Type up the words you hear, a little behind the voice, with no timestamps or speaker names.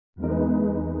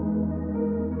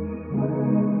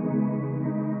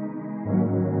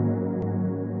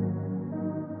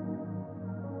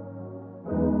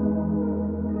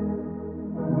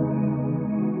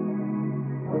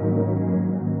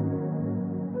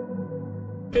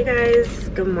Hey guys,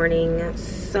 good morning.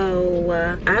 So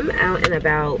I'm out and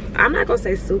about. I'm not gonna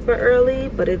say super early,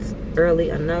 but it's early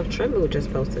enough. Tremble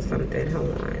just posted something.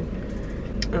 Hold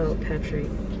on. Oh, Patrick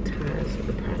ties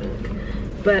the product.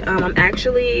 But I'm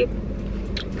actually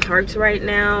parked right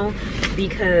now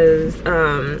because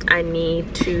I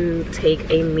need to take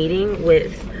a meeting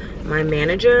with my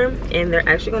manager, and they're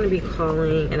actually going to be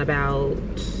calling in about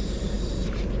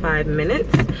 5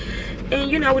 minutes. And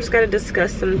you know, we just got to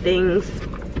discuss some things,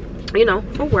 you know,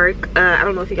 for work. I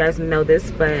don't know if you guys know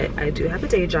this, but I do have a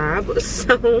day job,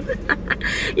 so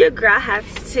your girl has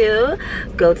to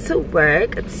go to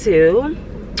work to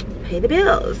pay the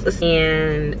bills.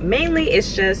 And mainly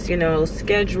it's just, you know,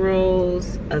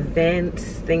 schedules, events,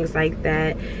 things like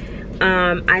that.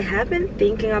 I have been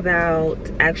thinking about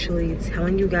actually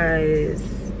telling you guys,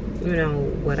 you know,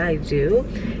 what I do.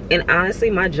 And honestly,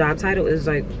 my job title is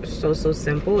like so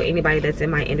simple. Anybody that's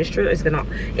in my industry is gonna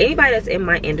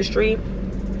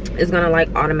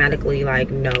like automatically like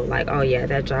know, like, oh yeah,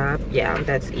 that job, yeah,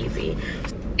 that's easy.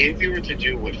 If you were to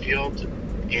do Whitfield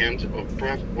and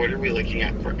Oakbrook, what are we looking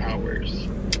at for hours?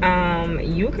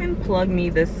 You can plug me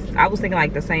this. I was thinking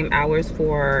like the same hours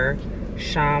for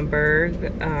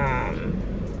Schaumburg.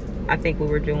 I think we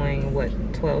were doing what,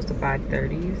 12 to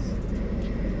 5:30s,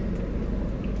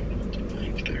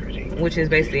 which is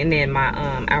basically, and then my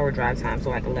hour drive time, so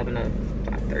like 11 to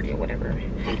 5:30 or whatever.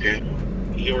 Okay.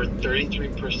 You're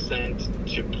 33%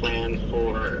 to plan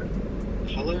for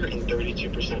color and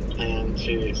 32% plan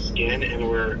to skin, and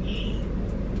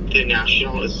the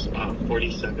national is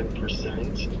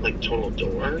 47% like total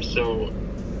door, so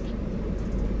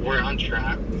we're on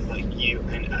track with like you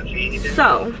and Effie.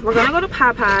 So we're gonna go to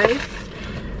Popeyes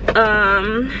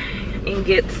and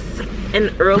get an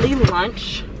early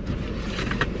lunch,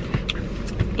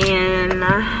 and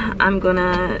I'm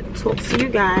gonna talk to you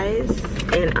guys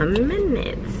in a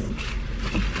minute.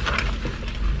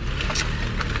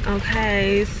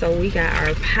 Okay, so we got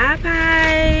our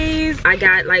Popeyes. I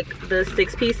got like the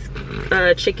 6-piece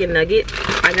chicken nugget.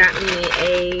 I got me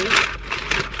a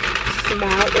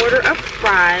small order of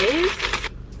fries.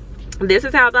 This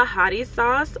is how the hottie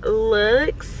sauce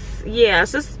looks. Yeah,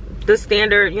 it's just the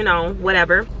standard, you know,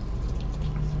 whatever.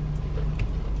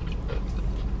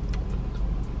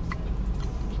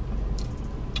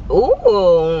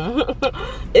 Ooh,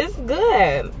 it's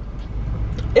good.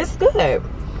 It's good.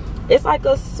 It's like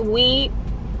a sweet,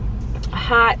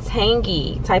 hot,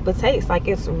 tangy type of taste. Like,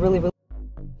 it's really we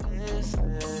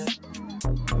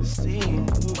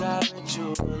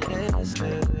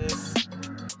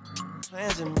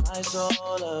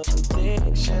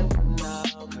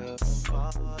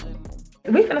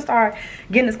finna start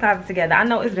getting this closet together. I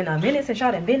know it's been a minute since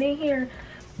y'all done been in here,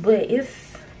 but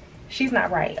she's not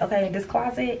right, okay? This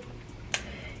closet,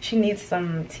 she needs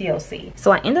some TLC.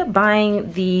 So I end up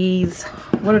buying these,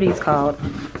 what are these called?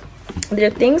 They're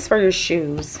things for your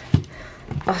shoes.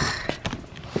 Ugh.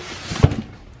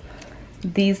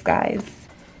 These guys.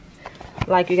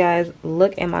 Like, you guys,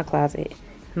 look at my closet.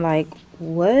 Like,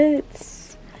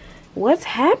 what's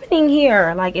happening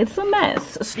here? Like, it's a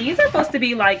mess. These are supposed to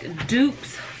be like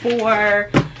dupes for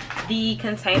the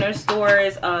Container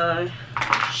Store's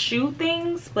shoe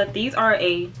things, but these are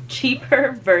a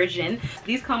cheaper version.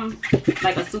 These come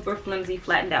like a super flimsy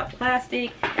flattened out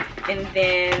plastic, and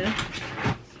then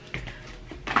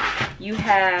you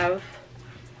have,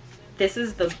 this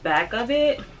is the back of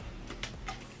it,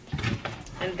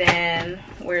 and then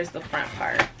where's the front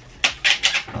part?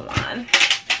 Hold on.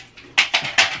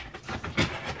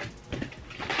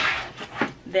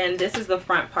 Then this is the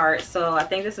front part. So I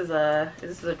think this is a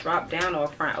drop down or a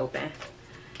front open.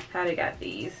 How they got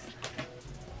these?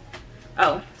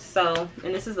 Oh, so,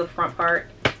 and this is the front part,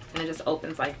 and it just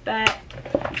opens like that.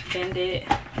 Bend it.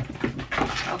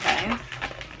 Okay.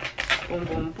 Boom,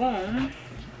 boom, boom.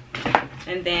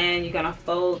 And then you're gonna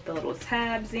fold the little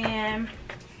tabs in.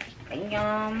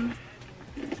 Bam,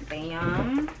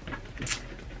 bam,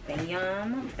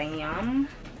 bam, bam.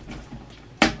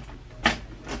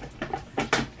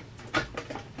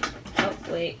 Oh,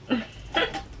 wait.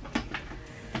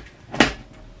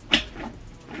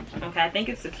 Okay, I think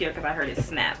it's secure because I heard it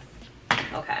snap.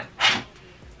 Okay.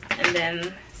 And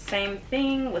then same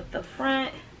thing with the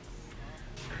front.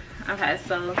 Okay,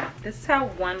 so this is how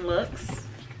one looks.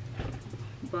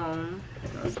 Boom.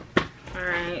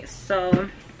 Alright, so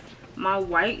my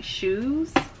white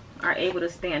shoes are able to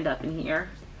stand up in here.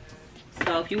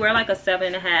 So if you wear like a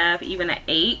 7.5, even an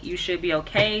 8, you should be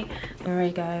okay.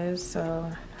 Alright guys,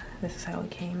 so this is how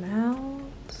it came out.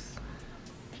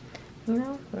 You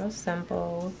know, real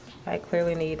simple. I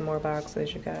clearly need more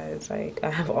boxes, you guys. Like, I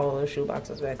have all those shoe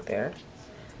boxes back there.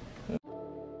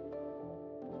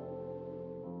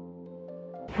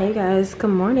 Hey guys, good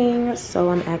morning. So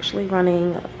I'm actually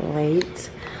running late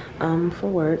for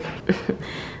work.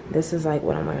 This is like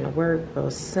what I'm wearing to work, real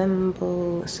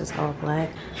simple. It's just all black.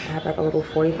 I have like a little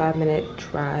 45-minute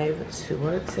drive to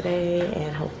work today,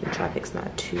 and hopefully traffic's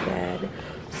not too bad.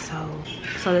 So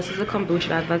this is a kombucha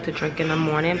that I'd like to drink in the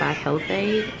morning by Health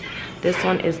Aid. This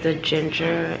one is the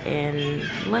ginger and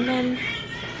lemon.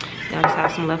 Then I just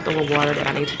have some leftover water that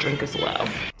I need to drink as well.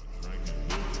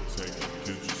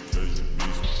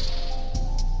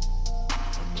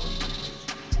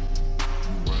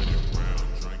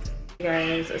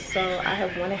 Guys, so I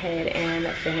have went ahead and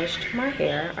finished my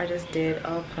hair. I just did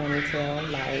a ponytail,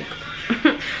 like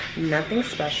nothing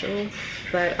special,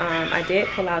 but I did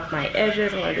pull out my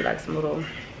edges. I'm gonna do like some little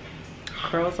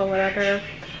curls or whatever.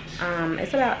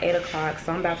 It's about 8 o'clock,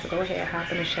 so I'm about to go ahead,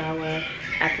 hop in the shower.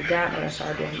 After that, I'm gonna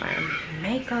start doing my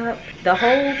makeup. The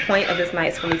whole point of this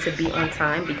night is for me to be on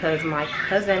time because my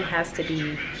cousin has to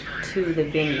be to the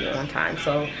venue on time.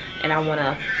 So, and I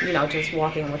wanna, you know, just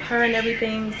walk in with her and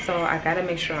everything. So I gotta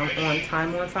make sure I'm on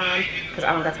time because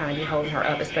I don't got time to be holding her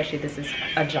up, especially this is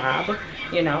a job,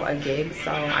 you know, a gig.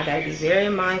 So I gotta be very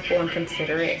mindful and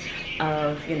considerate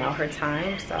of, you know, her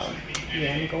time. So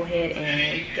yeah, I'm gonna go ahead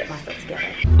and get myself together.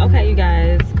 Okay, you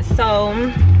guys, so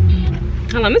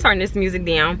let me turn this music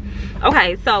down.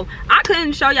 Okay, so I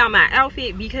couldn't show y'all my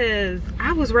outfit because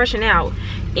I was rushing out,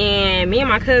 and me and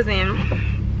my cousin,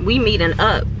 we meeting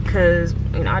up because,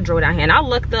 you know, I drove down here and I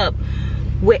looked up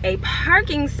with a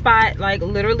parking spot like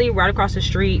literally right across the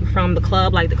street from the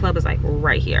club. Like the club is like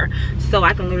right here, so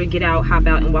I can literally get out, hop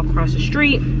out, and walk across the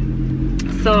street.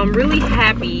 So I'm really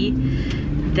happy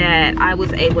that I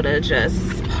was able to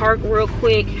just park real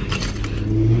quick.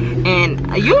 And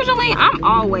usually I'm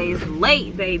always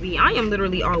late, baby. I am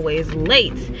literally always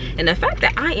late, and the fact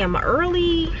that I am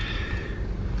early,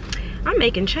 I'm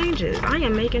making changes. I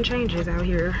am making changes out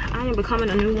here. I am becoming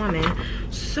a new woman.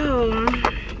 So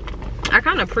I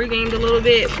kind of pre-gamed a little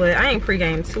bit, but I ain't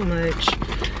pre-gamed too much.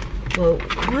 But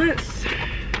once,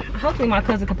 hopefully my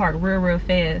cousin can park real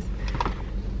fast,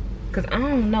 because I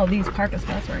don't know these parking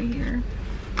spots right here.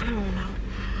 I don't know.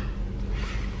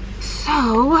 So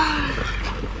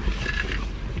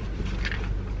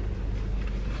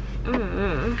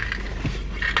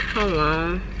hold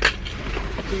on.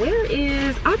 Where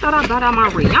is, I thought I bought out my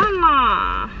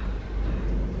Rihanna.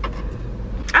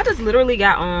 I just literally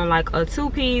got on like a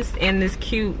 2-piece and this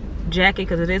cute jacket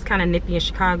because it is kind of nippy in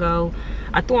Chicago.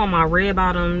 I threw on my red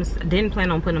bottoms. Didn't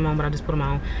plan on putting them on, but I just put them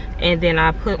on. And then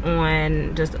I put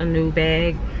on just a new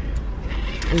bag.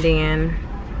 And then,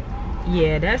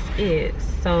 yeah, that's it.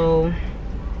 So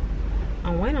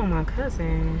I'm waiting on my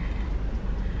cousin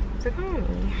to call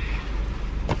me.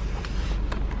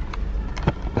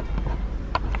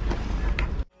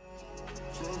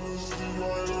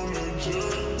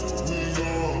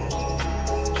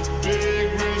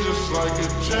 Like a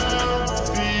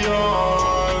champion,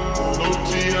 no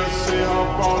TSA,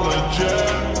 hop on a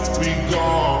jet, we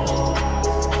gone.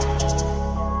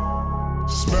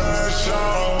 Smash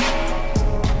out,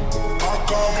 I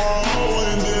call my hoe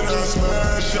and then I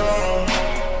smash out.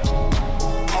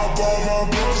 I bought my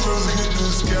bros, let's get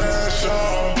this cash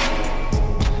out.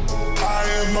 I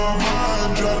in my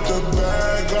mind, drop the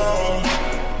bag off,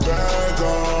 yeah.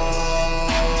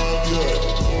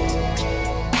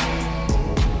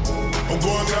 I'm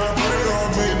going down break, I'll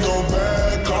make no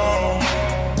bad call.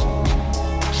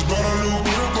 Just bought a new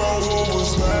grip on what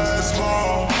was last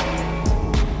fall.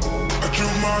 I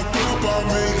drew my cup, I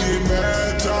make it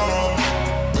mad tall.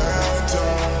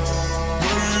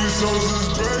 One of these souls is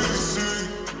basic.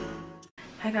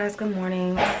 Hey guys, good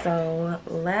morning. So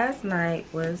last night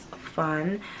was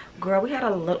fun. Girl, we had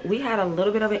a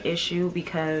little bit of an issue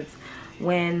because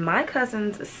when my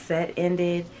cousin's set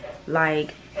ended,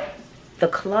 like the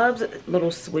club's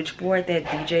little switchboard that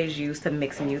DJs use to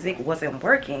mix music wasn't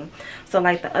working. So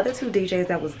like the other 2 DJs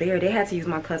that was there, they had to use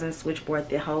my cousin's switchboard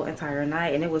the whole entire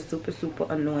night, and it was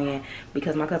super annoying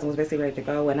because my cousin was basically ready to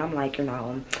go. And I'm like, you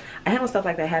know, I hate when stuff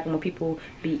like that happen, when people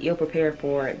be ill prepared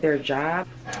for their job.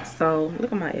 So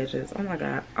look at my edges. Oh my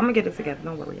god, I'm gonna get it together,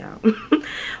 don't worry y'all.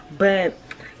 But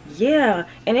yeah,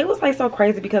 and it was like so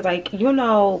crazy because, like, you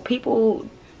know, people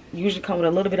usually come with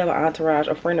a little bit of an entourage,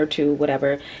 a friend or two,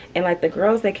 whatever. And like the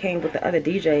girls that came with the other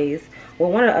DJs,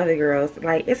 well, one of the other girls,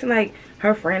 like, it's like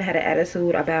her friend had an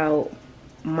attitude about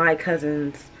my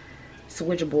cousin's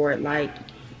switchboard. Like,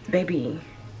 baby,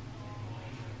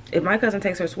 if my cousin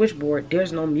takes her switchboard,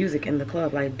 there's no music in the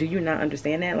club. Like, do you not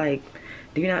understand that? Like,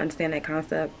 do you not understand that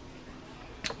concept?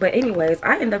 But anyways,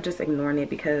 I end up just ignoring it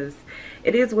because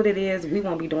it is what it is. We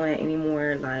won't be doing it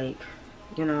anymore. Like,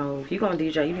 You know, if you're gonna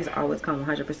DJ, you need to always come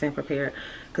 100% prepared,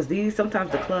 because these,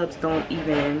 sometimes the clubs don't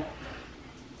even,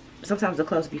 sometimes the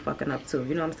clubs be fucking up too,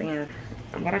 you know what I'm saying?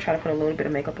 I'm gonna try to put a little bit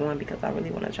of makeup on because I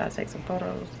really want to try to take some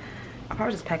photos. I'll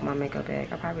probably just pack my makeup bag.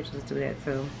 I'll probably just do that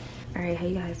too. All right,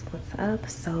 hey guys, what's up?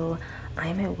 So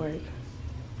I'm at work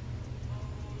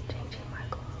changing my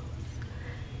clothes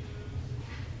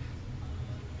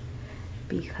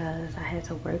because I had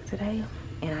to work today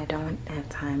and I don't have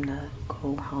time to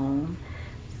go home.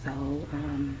 So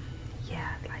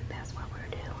yeah, like that's what we're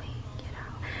doing, you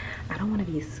know. I don't want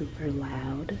to be super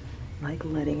loud, like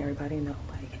letting everybody know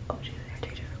like, oh, she's there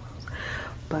changing her clothes.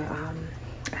 But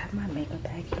I have my makeup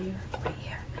bag here, right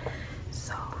here.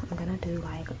 So I'm gonna do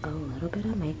like a little bit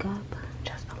of makeup,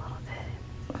 just a little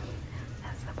bit.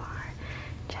 That's the bar,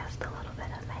 just a little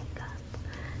bit of makeup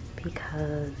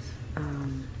because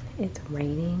it's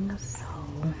raining. So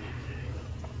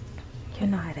you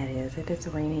know how that is. If it's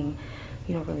raining,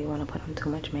 you don't really want to put on too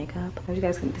much makeup. As you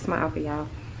guys can, this is my outfit, y'all.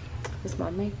 This is my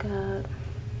makeup.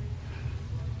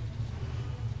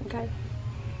 Okay.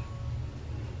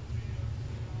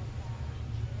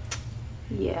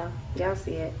 Yeah, y'all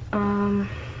see it. And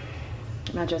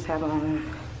I just have on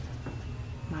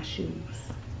my shoes.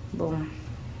 Boom.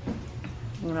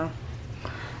 You know.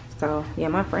 So yeah,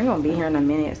 my friend gonna be here in a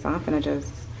minute, so I'm finna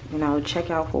just, you know,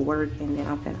 check out for work and then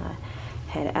I'm finna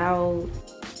head out.